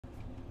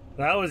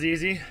That was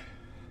easy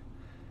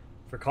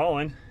for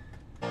Colin.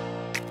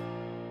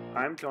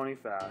 I'm Tony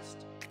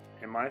Fast,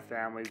 and my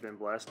family's been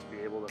blessed to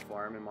be able to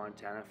farm in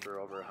Montana for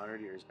over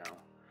 100 years now.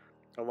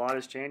 A lot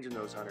has changed in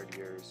those 100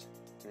 years,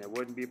 and it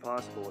wouldn't be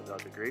possible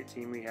without the great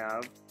team we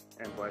have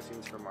and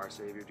blessings from our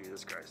Savior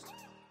Jesus Christ.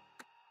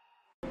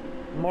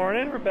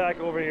 Morning, we're back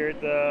over here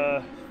at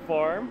the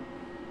farm.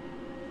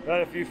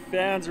 Got a few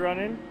fans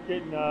running,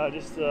 getting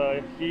just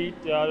heat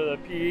out of the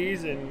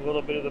peas and a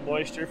little bit of the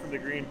moisture from the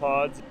green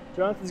pods.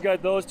 Jonathan's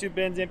got those two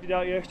bins emptied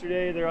out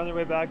yesterday. They're on their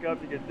way back up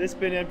to get this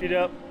bin emptied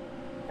out,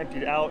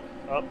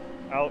 up,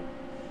 out.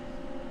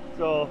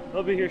 So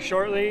they'll be here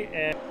shortly,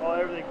 and all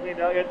everything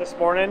cleaned out yet this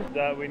morning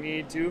that we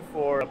need to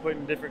for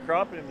putting different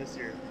crop in this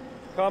year.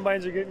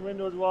 Combines are getting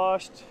windows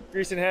washed,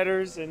 greasing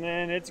headers, and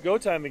then it's go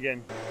time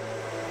again.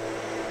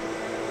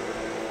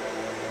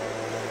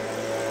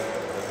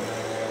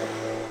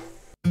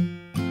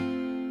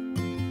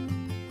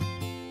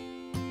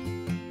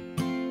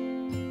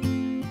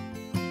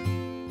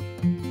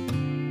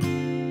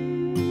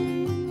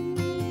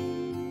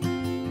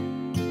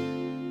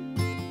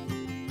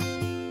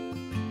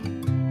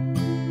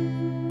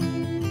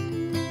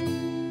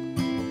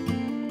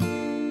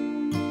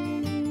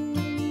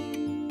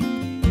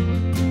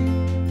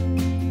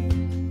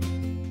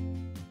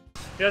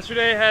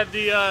 Yesterday I had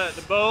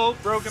the bow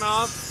broken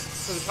off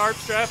for the tarp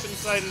strap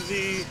inside of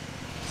the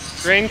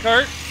grain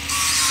cart. Give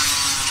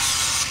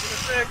it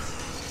a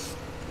fix.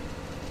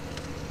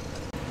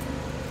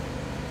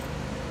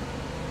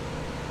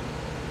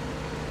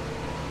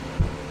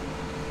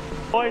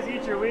 Boys,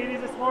 eat your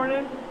Wheaties this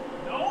morning?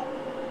 No.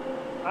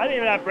 I didn't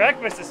even have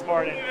breakfast this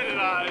morning. Neither did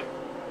I.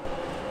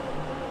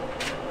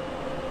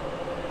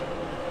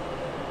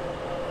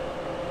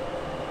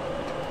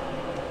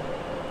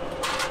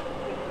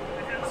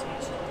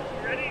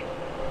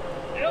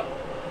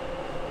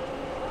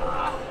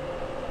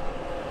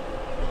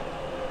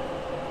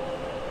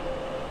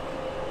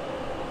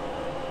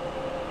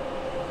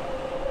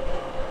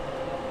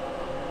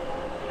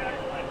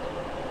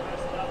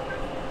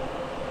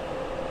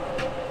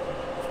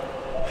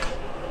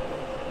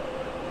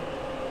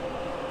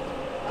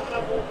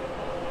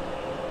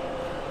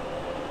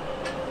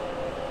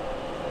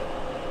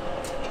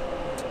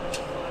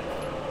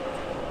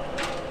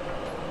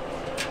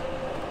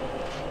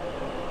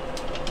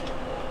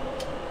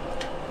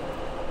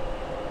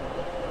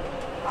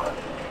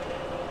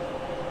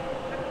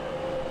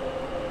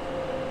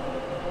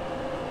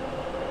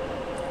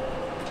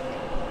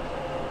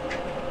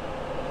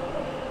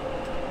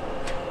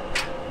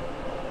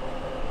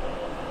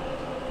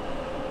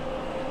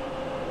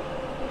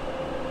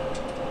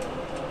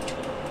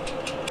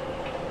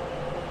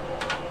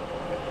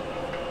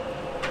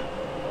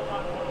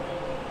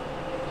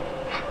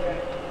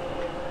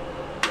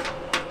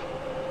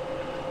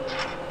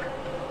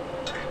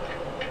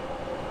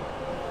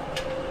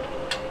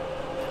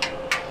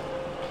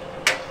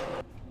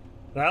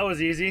 That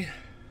was easy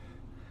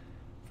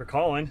for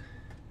Colin.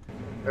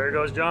 There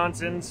goes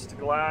Johnson's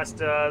to last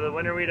the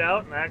winter wheat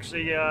out, and I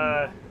actually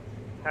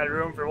had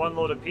room for one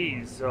load of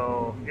peas.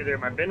 So either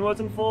my bin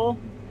wasn't full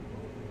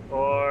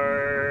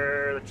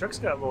or the trucks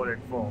got loaded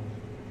full,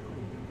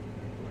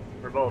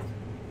 or both.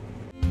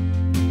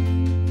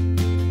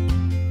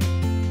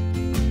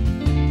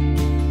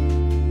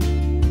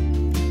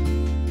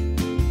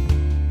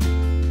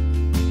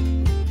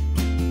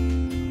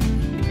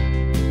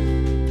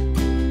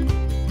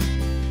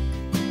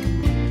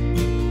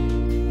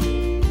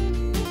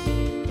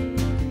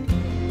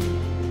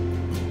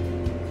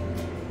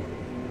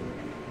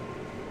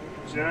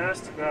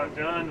 Just about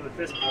done with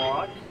this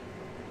block.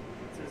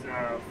 This is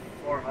a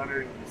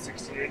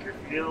 460 acre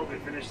field. We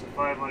finished the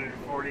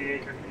 540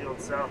 acre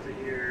field south of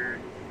here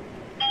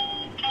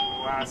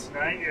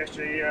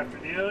yesterday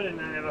afternoon, and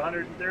then I have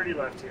 130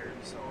 left here.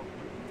 So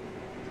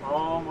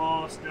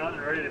almost done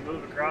and ready to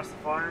move across the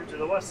farm to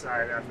the west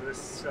side after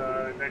this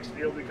next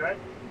field we cut.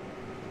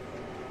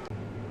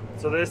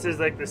 So this is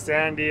like the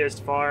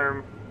sandiest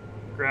farm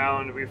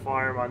ground we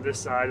farm on this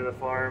side of the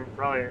farm.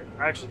 Probably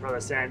the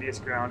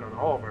sandiest ground on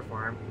all of our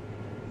farm.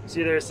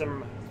 See, there's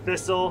some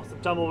thistle, some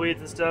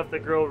tumbleweeds and stuff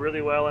that grow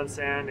really well in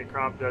sand and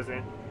crop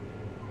doesn't.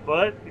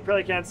 But you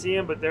probably can't see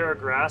them, but there are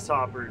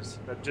grasshoppers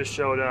that just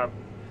showed up.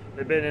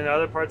 They've been in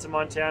other parts of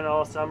Montana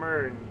all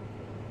summer and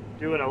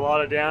doing a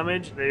lot of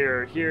damage. They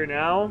are here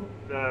now.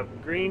 The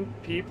green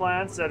pea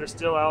plants that are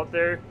still out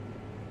there,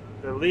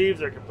 the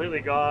leaves are completely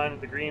gone.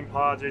 The green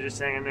pods are just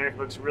hanging there. It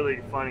looks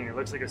really funny. It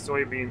looks like a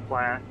soybean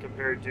plant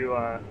compared to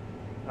a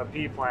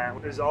pea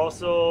plant. There's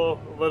also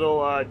a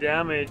little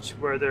damage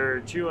where they're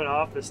chewing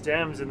off the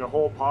stems and the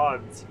whole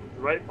pods.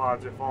 The right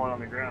pods are falling on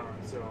the ground.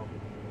 So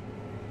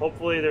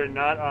hopefully they're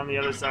not on the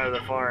other side of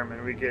the farm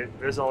and we get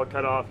this all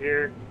cut off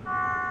here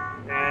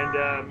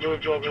and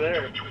moved over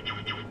there.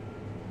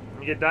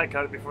 And get that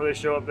cut before they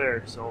show up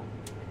there. So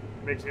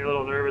it makes me a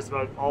little nervous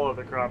about all of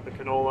the crop, the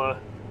canola,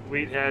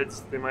 wheat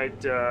heads. They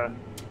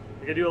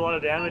could do a lot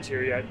of damage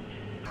here yet.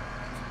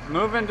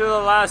 Moving to the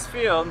last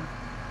field,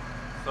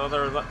 so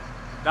they're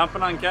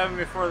dumping on Kevin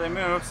before they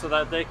move so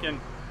that they can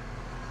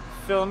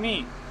fill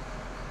meat.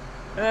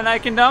 And then I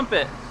can dump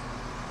it.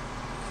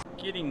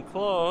 Getting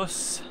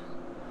close.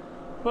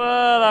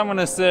 But I'm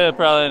gonna say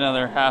probably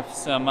another half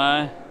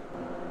semi.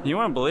 You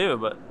wouldn't believe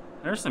it, but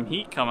there's some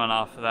heat coming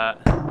off of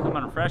that.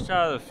 Coming fresh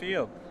out of the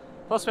field.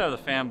 Plus we have the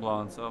fan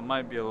blowing, so it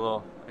might be a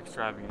little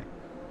extravagant.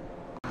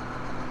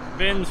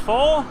 Bin's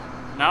full.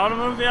 Now to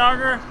move the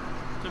auger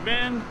to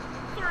bin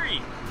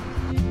 3.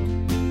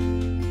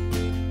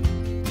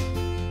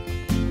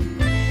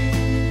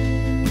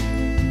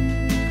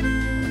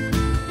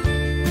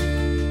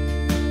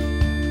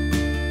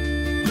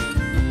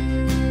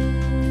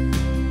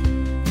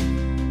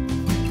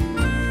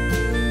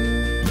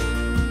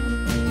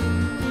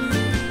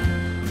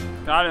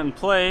 Got it in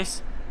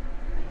place,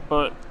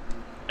 but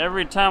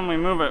every time we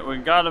move it, we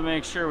got to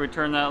make sure we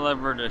turn that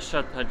lever to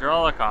shut the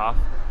hydraulic off.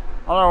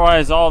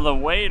 Otherwise, all the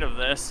weight of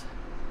this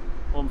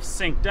will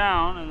sink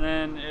down and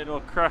then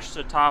it'll crush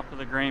the top of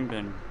the grain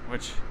bin,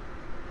 which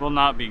will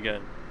not be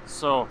good.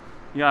 So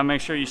you gotta make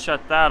sure you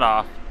shut that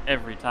off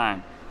every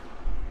time.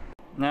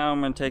 Now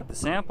I'm gonna take the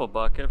sample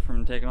bucket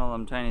from taking all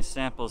them tiny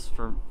samples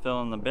for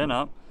filling the bin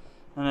up.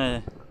 I'm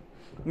gonna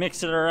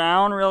mix it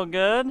around real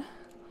good,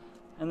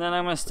 and then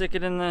I'm gonna stick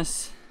it in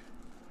this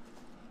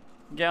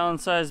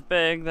gallon-sized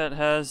bag that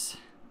has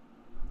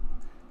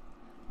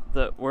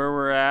where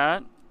we're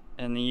at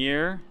and the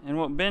year and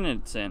what bin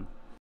it's in.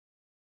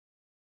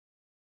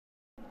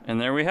 And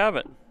there we have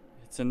it.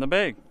 It's in the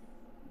bag.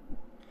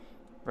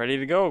 Ready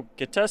to go,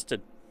 get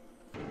tested.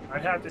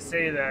 I'd have to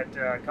say that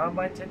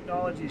combine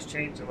technology's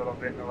changed a little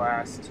bit in the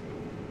last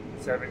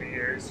 70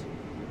 years.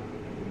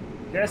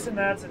 Guessing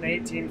that's an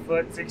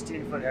 18-foot,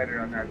 16-foot header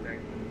on that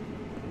thing.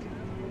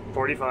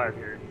 45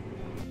 here.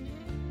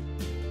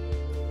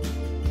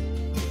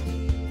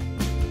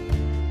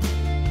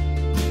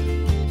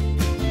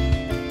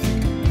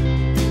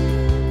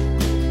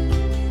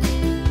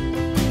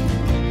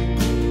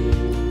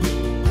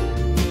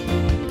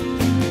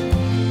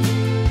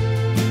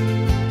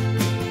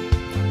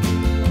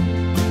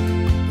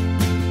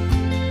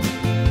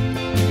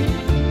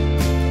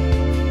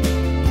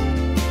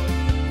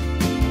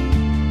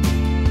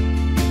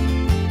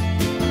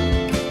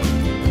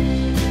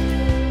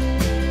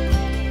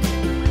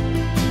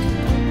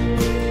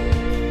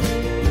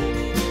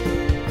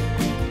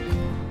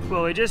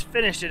 Well, we just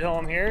finished at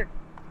home here.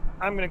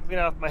 I'm gonna clean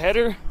off my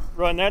header,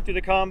 run that through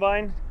the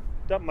combine,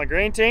 dump my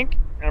grain tank,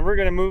 and we're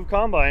gonna move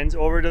combines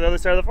over to the other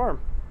side of the farm.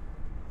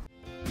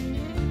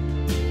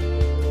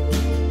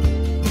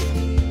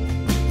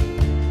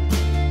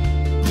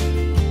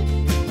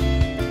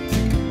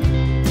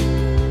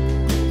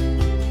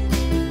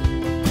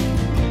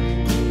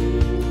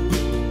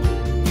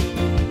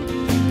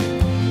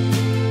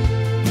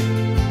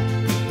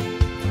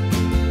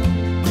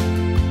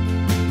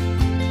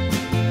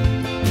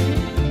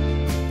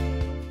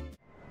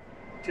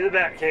 To the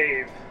back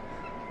cave.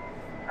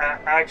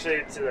 Actually,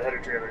 it's to the header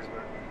trailers,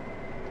 but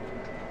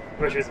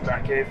which is the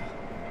back cave.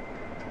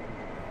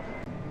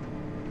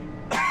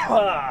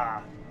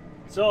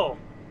 So,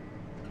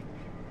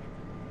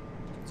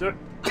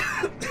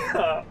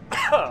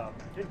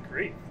 good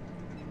grief,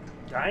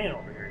 dying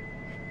over here.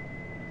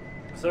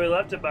 So we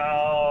left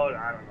about,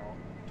 I don't know,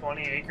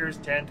 20 acres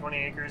of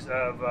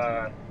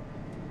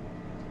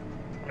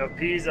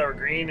peas that were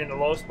green in the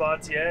low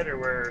spots yet, or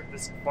where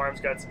this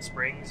farm's got some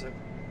springs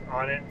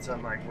on it,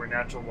 some like where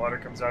natural water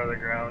comes out of the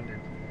ground, and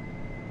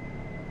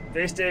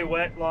they stay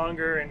wet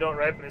longer and don't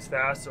ripen as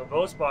fast. So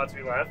those spots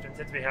we left, and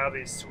since we have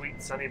these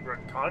sweet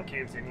Sunnybrook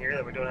concaves in here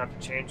that we don't have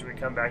to change when we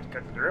come back to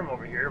cut the durum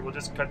over here, we'll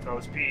just cut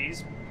those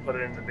peas, put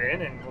it in the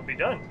bin, and we'll be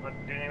done. Not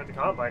do anything with the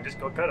combine, just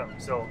go cut them.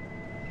 So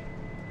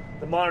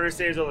the monitor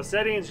saves all the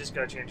settings, just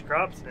gotta change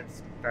crops, and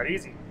it's that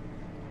easy.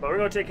 But we're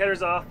gonna take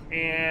headers off,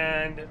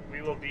 and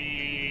we will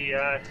be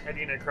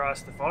heading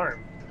across the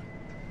farm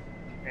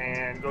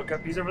and go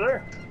cut peas over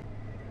there.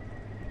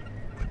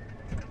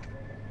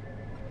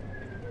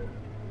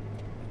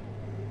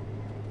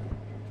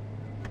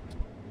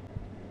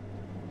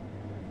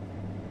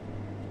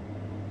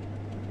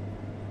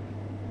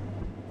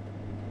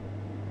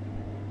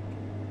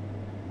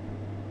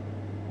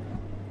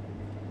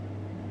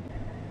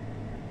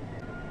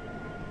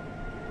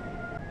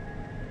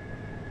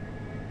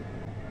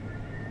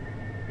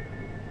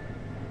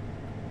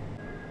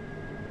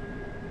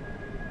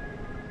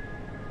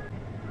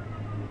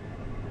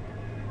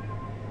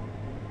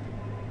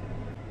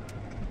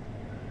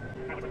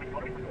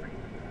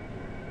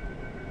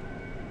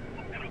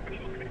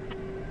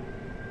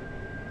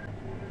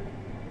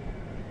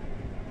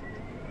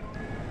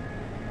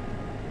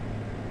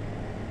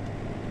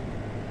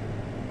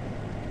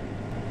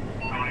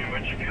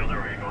 Which field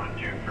are we going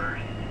to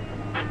first?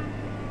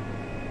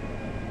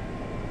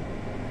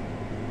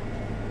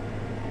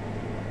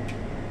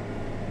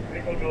 I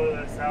think we'll go to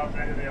the south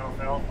end of the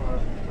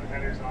alfalfa, put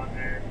headers on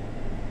there.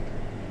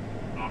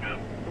 Okay.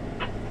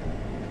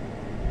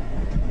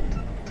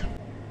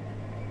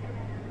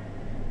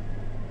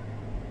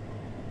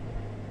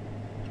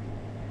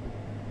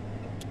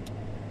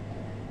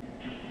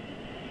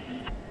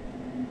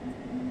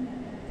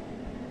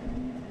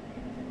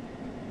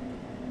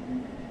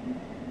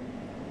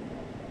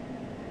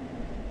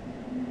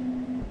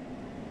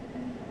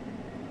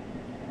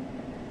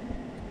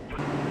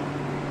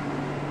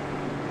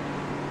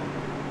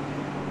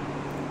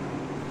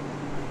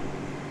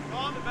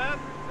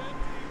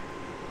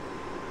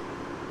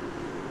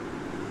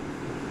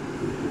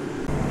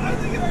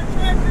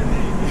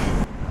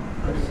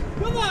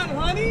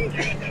 money?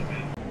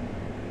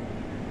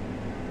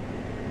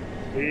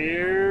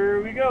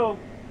 Here we go.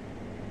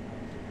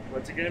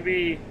 What's it gonna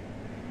be?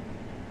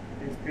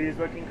 These bees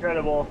look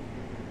incredible.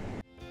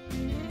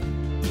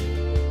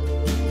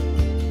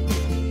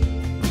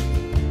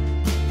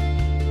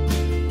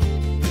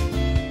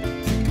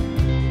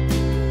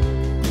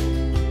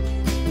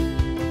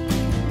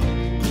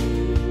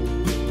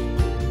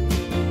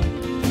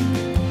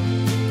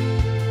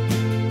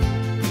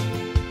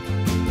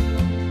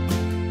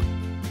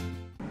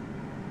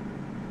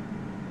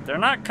 They're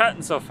not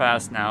cutting so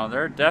fast now.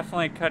 They're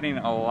definitely cutting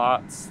a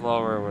lot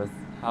slower with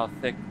how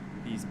thick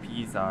these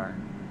peas are.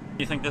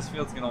 Do you think this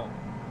field's gonna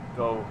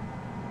go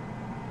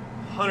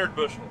 100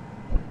 bushel.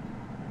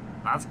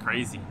 That's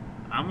crazy.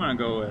 I'm gonna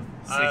go with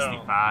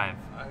 65.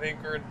 I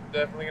think we're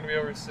definitely gonna be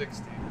over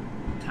 60.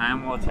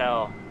 Time will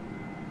tell.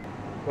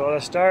 Well,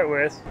 to start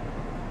with,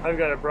 I've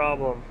got a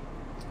problem.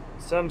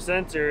 Some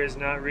sensor is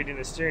not reading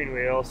the steering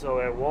wheel, so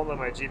it won't let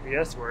my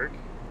GPS work.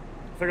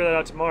 I'll figure that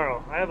out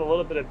tomorrow. I have a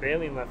little bit of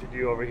baling left to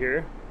do over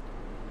here.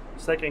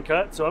 Second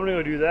cut, so I'm gonna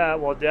go do that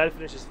while Dad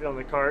finishes filling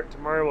the cart.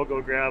 Tomorrow we'll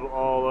go grab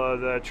all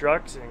the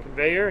trucks and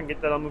conveyor and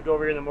get that all moved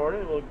over here in the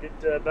morning. We'll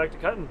get back to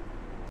cutting.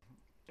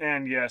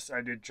 And yes,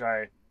 I did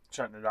try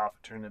shutting it off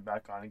and turning it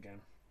back on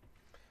again.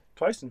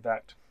 Twice, in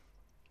fact.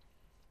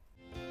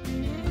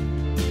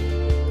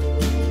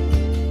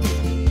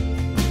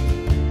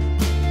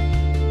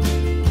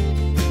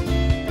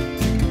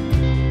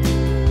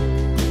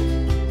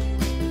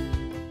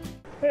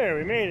 There,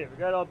 we made it. We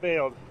got it all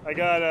baled. I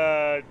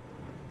got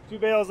 2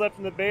 bales left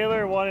in the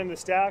baler, 1 in the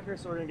stacker,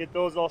 so we're gonna get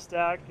those all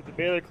stacked, get the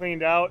baler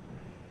cleaned out.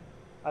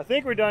 I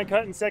think we're done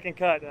cutting second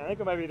cut. I think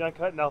we might be done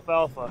cutting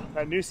alfalfa.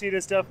 That new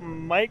seeded stuff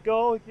might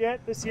go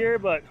yet this year,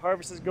 but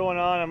harvest is going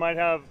on. I might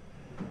have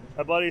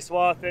a buddy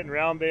swath it and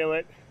round bale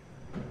it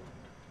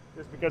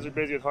just because we're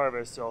busy with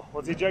harvest. So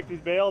let's eject these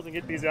bales and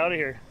get these out of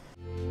here.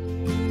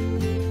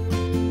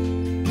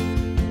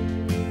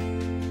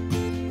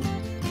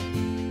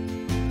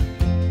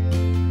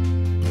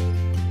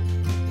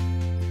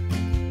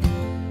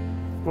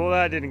 Well,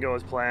 that didn't go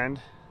as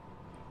planned.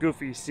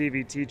 Goofy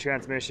CVT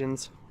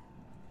transmissions.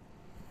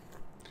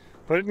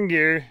 Put it in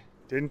gear,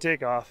 didn't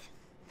take off.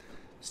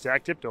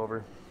 Stack tipped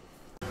over.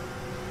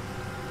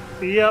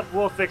 Yep,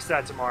 we'll fix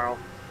that tomorrow.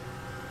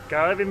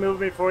 Gotta be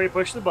moving before you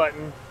push the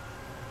button.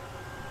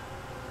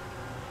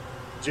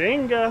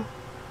 Jenga.